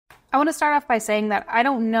I want to start off by saying that I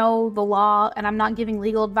don't know the law and I'm not giving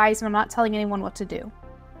legal advice and I'm not telling anyone what to do.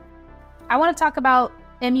 I want to talk about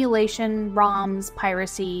emulation, ROMs,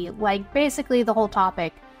 piracy, like basically the whole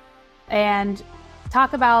topic, and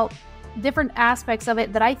talk about different aspects of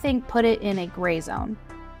it that I think put it in a gray zone.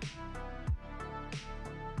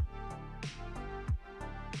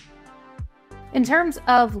 In terms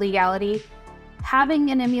of legality,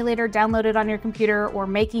 having an emulator downloaded on your computer or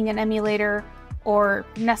making an emulator or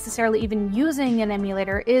necessarily even using an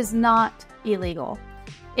emulator is not illegal.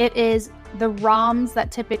 It is the ROMs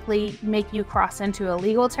that typically make you cross into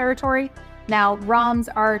illegal territory. Now, ROMs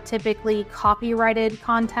are typically copyrighted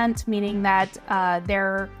content, meaning that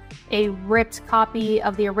they're a ripped copy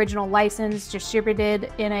of the original license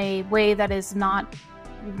distributed in a way that is not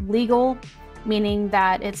legal, meaning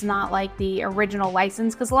that it's not like the original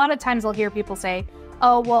license. Because a lot of times I'll hear people say,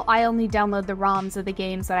 oh, well, I only download the ROMs of the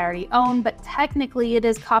games that I already own, but technically it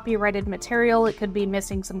is copyrighted material. It could be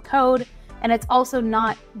missing some code, and it's also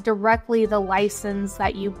not directly the license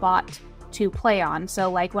that you bought to play on. So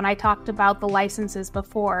like when I talked about the licenses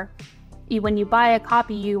before, when you buy a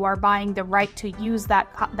copy, you are buying the right to use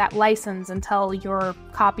that license until your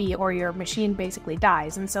copy or your machine basically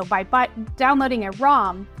dies. And so by downloading a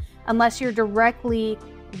ROM, unless you're directly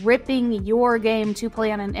ripping your game to play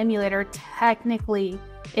on an emulator, technically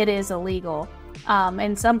it is illegal.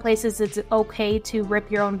 In some places it's okay to rip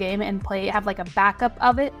your own game and have like a backup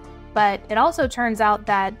of it, but it also turns out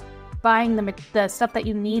that buying the stuff that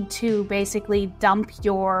you need to basically dump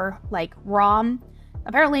your like ROM,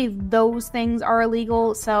 apparently those things are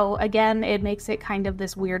illegal. So again, it makes it kind of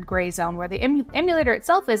this weird gray zone where the emulator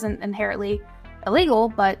itself isn't inherently illegal,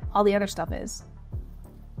 but all the other stuff is.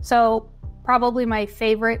 So probably my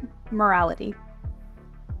favorite, morality.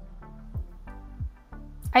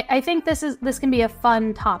 I think this can be a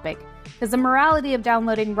fun topic because the morality of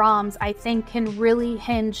downloading ROMs, I think, can really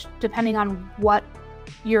hinge depending on what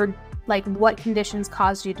conditions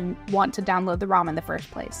caused you to want to download the ROM in the first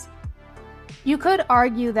place. You could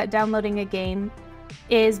argue that downloading a game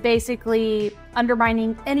is basically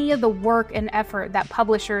undermining any of the work and effort that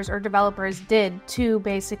publishers or developers did to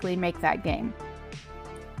basically make that game.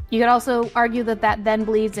 You could also argue that that then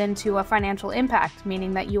bleeds into a financial impact,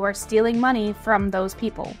 meaning that you are stealing money from those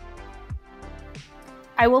people.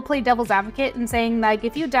 I will play devil's advocate in saying like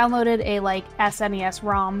if you downloaded a SNES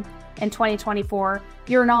ROM in 2024,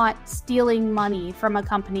 you're not stealing money from a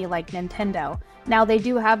company like Nintendo. Now they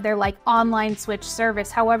do have their online Switch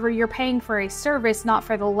service, however you're paying for a service, not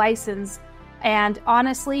for the license. And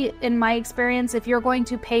honestly, in my experience, if you're going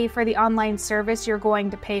to pay for the online service, you're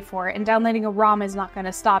going to pay for it. And downloading a ROM is not going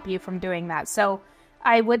to stop you from doing that. So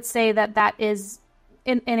I would say that is,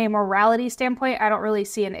 in a morality standpoint, I don't really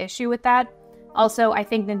see an issue with that. Also, I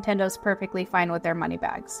think Nintendo's perfectly fine with their money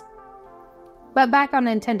bags. But back on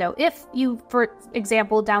Nintendo, if you, for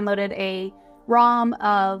example, downloaded a ROM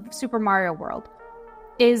of Super Mario World,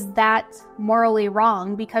 is that morally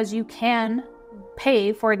wrong? Because you can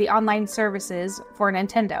pay for the online services for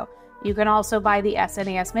Nintendo. You can also buy the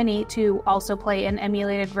SNES Mini to also play an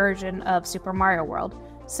emulated version of Super Mario World.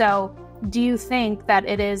 So, do you think that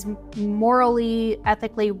it is morally,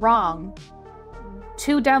 ethically wrong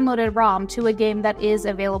to download a ROM to a game that is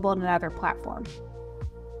available on another platform?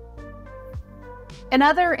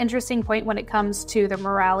 Another interesting point when it comes to the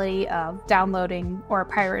morality of downloading or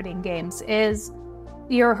pirating games is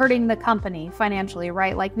you're hurting the company financially,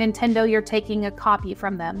 right? Like Nintendo, you're taking a copy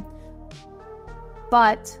from them.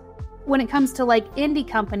 But when it comes to indie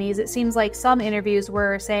companies, it seems like some interviews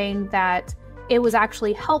were saying that it was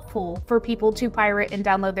actually helpful for people to pirate and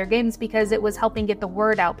download their games because it was helping get the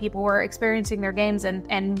word out. People were experiencing their games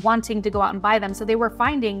and wanting to go out and buy them. So they were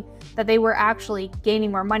finding that they were actually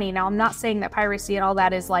gaining more money. Now, I'm not saying that piracy and all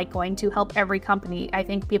that is going to help every company. I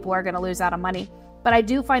think people are going to lose out on money. But I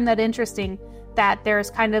do find that interesting that there's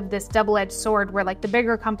kind of this double-edged sword where the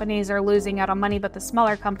bigger companies are losing out on money, but the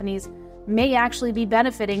smaller companies may actually be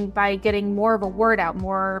benefiting by getting more of a word out,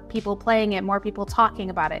 more people playing it, more people talking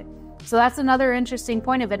about it. So that's another interesting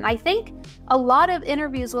point of it. And I think a lot of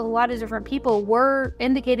interviews with a lot of different people were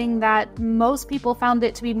indicating that most people found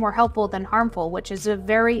it to be more helpful than harmful, which is a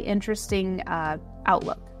very interesting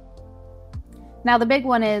outlook. Now, the big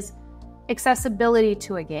one is accessibility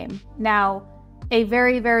to a game. Now, a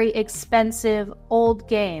very, very expensive old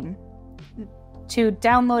game, to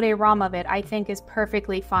download a ROM of it, I think is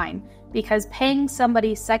perfectly fine. Because paying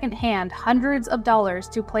somebody secondhand hundreds of dollars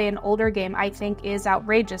to play an older game, I think is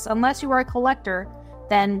outrageous. Unless you are a collector,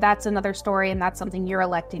 then that's another story and that's something you're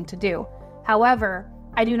electing to do. However,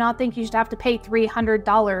 I do not think you should have to pay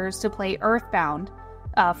 $300 to play Earthbound.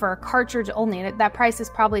 for a cartridge only, and that price has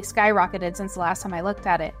probably skyrocketed since the last time I looked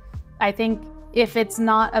at it. I think if it's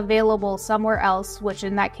not available somewhere else, which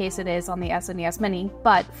in that case it is on the SNES Mini,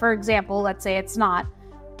 but for example, let's say it's not,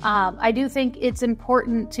 I do think it's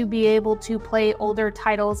important to be able to play older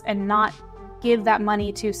titles and not give that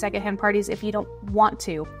money to secondhand parties if you don't want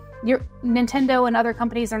to. Nintendo and other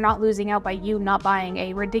companies are not losing out by you not buying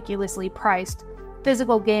a ridiculously priced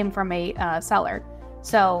physical game from a seller.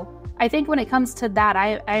 So I think when it comes to that,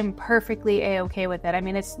 I'm perfectly a-okay with it. I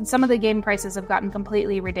mean, some of the game prices have gotten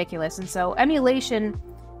completely ridiculous, and so emulation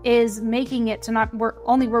is making it to not work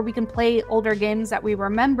only where we can play older games that we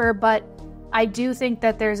remember, but I do think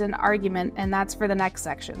that there's an argument, and that's for the next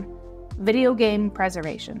section. Video game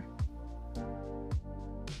preservation.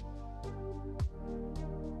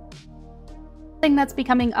 Thing that's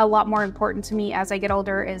becoming a lot more important to me as I get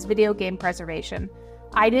older is video game preservation.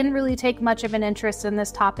 I didn't really take much of an interest in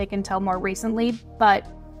this topic until more recently, but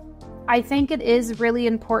I think it is really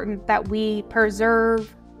important that we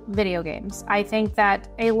preserve video games. I think that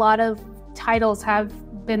a lot of titles have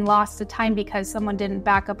been lost to time because someone didn't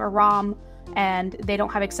back up a ROM and they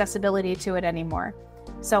don't have accessibility to it anymore.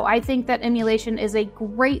 So I think that emulation is a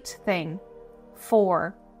great thing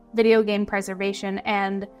for video game preservation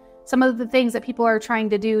and some of the things that people are trying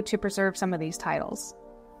to do to preserve some of these titles.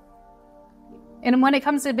 And when it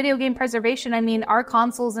comes to video game preservation, I mean, our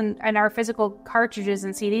consoles and our physical cartridges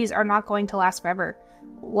and CDs are not going to last forever.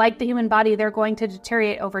 Like the human body, they're going to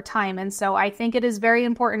deteriorate over time. And so I think it is very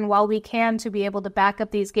important while we can to be able to back up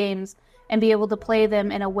these games and be able to play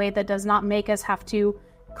them in a way that does not make us have to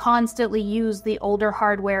constantly use the older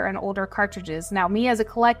hardware and older cartridges. Now, me as a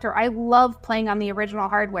collector, I love playing on the original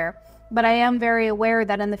hardware, but I am very aware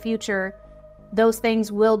that in the future, those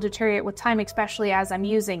things will deteriorate with time, especially as I'm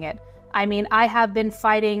using it. I mean, I have been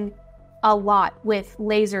fighting a lot with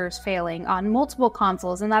lasers failing on multiple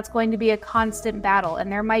consoles, and that's going to be a constant battle,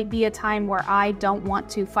 and there might be a time where I don't want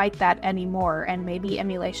to fight that anymore, and maybe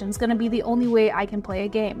emulation is going to be the only way I can play a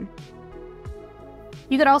game.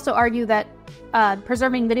 You could also argue that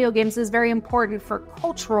preserving video games is very important for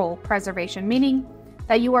cultural preservation, meaning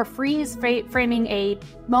that you are freeze-framing a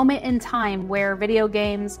moment in time where video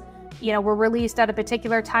games were released at a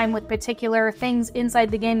particular time with particular things inside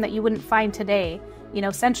the game that you wouldn't find today.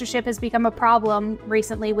 Censorship has become a problem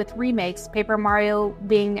recently with remakes, Paper Mario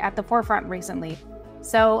being at the forefront recently.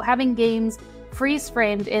 So having games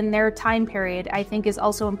freeze-framed in their time period, I think, is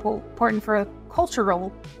also important for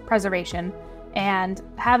cultural preservation, and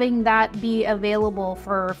having that be available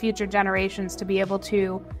for future generations to be able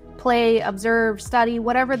to play, observe, study,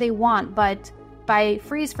 whatever they want, but by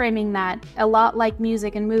freeze-framing that, a lot like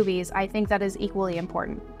music and movies, I think that is equally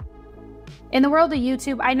important. In the world of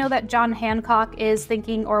YouTube, I know that John Hancock is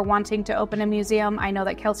thinking or wanting to open a museum. I know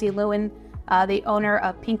that Kelsey Lewin, the owner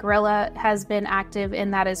of Pink Gorilla, has been active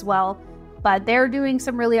in that as well. But they're doing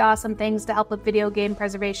some really awesome things to help with video game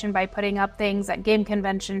preservation by putting up things at game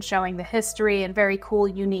conventions showing the history and very cool,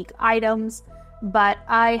 unique items. But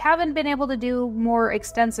I haven't been able to do more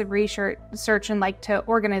extensive research to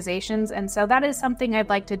organizations, and so that is something I'd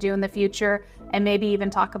like to do in the future and maybe even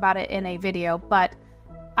talk about it in a video. But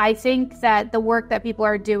I think that the work that people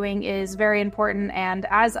are doing is very important, and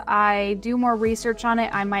as I do more research on it,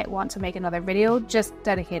 I might want to make another video just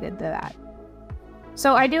dedicated to that.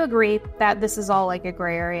 So I do agree that this is all like a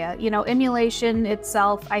gray area. Emulation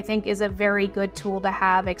itself, I think, is a very good tool to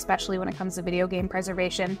have, especially when it comes to video game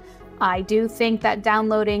preservation. I do think that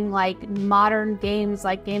downloading modern games,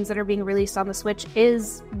 like games that are being released on the Switch,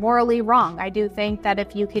 is morally wrong. I do think that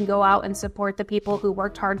if you can go out and support the people who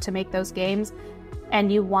worked hard to make those games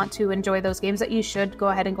and you want to enjoy those games, that you should go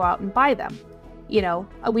ahead and go out and buy them.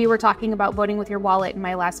 We were talking about voting with your wallet in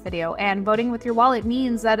my last video, and voting with your wallet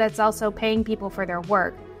means that it's also paying people for their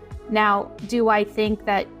work. Now, do I think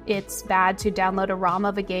that it's bad to download a ROM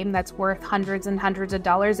of a game that's worth hundreds and hundreds of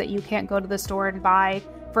dollars that you can't go to the store and buy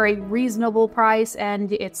for a reasonable price,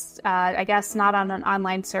 and it's, I guess, not on an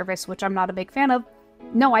online service, which I'm not a big fan of?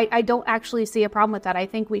 No, I don't actually see a problem with that. I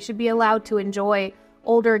think we should be allowed to enjoy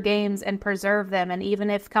older games and preserve them, and even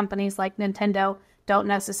if companies like Nintendo don't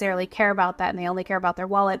necessarily care about that and they only care about their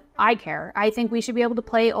wallet, I care. I think we should be able to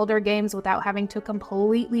play older games without having to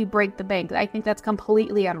completely break the bank. I think that's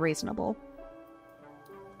completely unreasonable.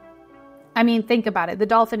 I mean, think about it. The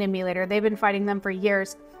Dolphin emulator, they've been fighting them for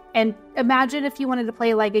years. And imagine if you wanted to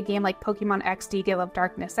play a game like Pokemon XD Gale of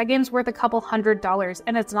Darkness. That game's worth a couple $100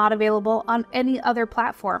 and it's not available on any other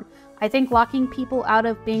platform. I think locking people out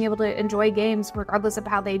of being able to enjoy games, regardless of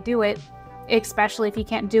how they do it, especially if you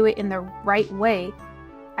can't do it in the right way,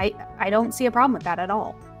 I don't see a problem with that at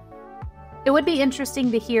all. It would be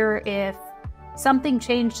interesting to hear if something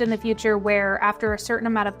changed in the future where after a certain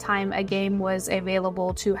amount of time a game was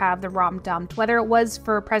available to have the ROM dumped, whether it was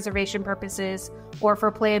for preservation purposes or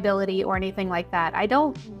for playability or anything like that. I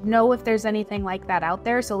don't know if there's anything like that out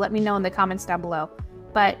there, so let me know in the comments down below.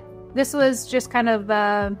 But this was just kind of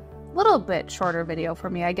a little bit shorter video for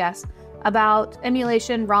me, I guess, about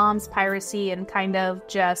emulation, ROMs, piracy, and kind of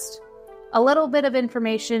just a little bit of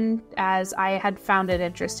information as I had found it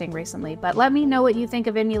interesting recently. But let me know what you think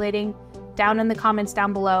of emulating down in the comments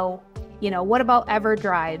down below. You know, what about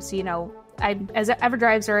EverDrives? You know, as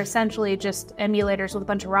EverDrives are essentially just emulators with a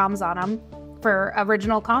bunch of ROMs on them for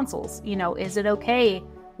original consoles. You know, is it okay?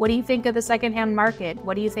 What do you think of the secondhand market?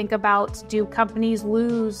 What do you think about, do companies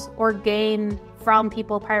lose or gain from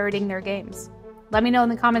people pirating their games? Let me know in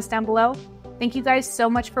the comments down below. Thank you guys so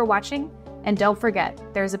much for watching, and don't forget,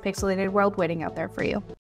 there's a pixelated world waiting out there for you.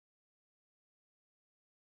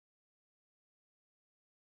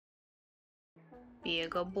 Be a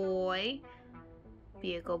good boy.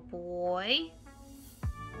 Be a good boy.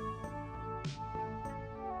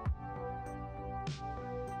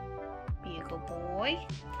 Be a good boy.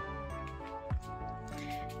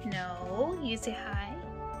 No, you say hi.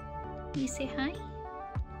 You say hi.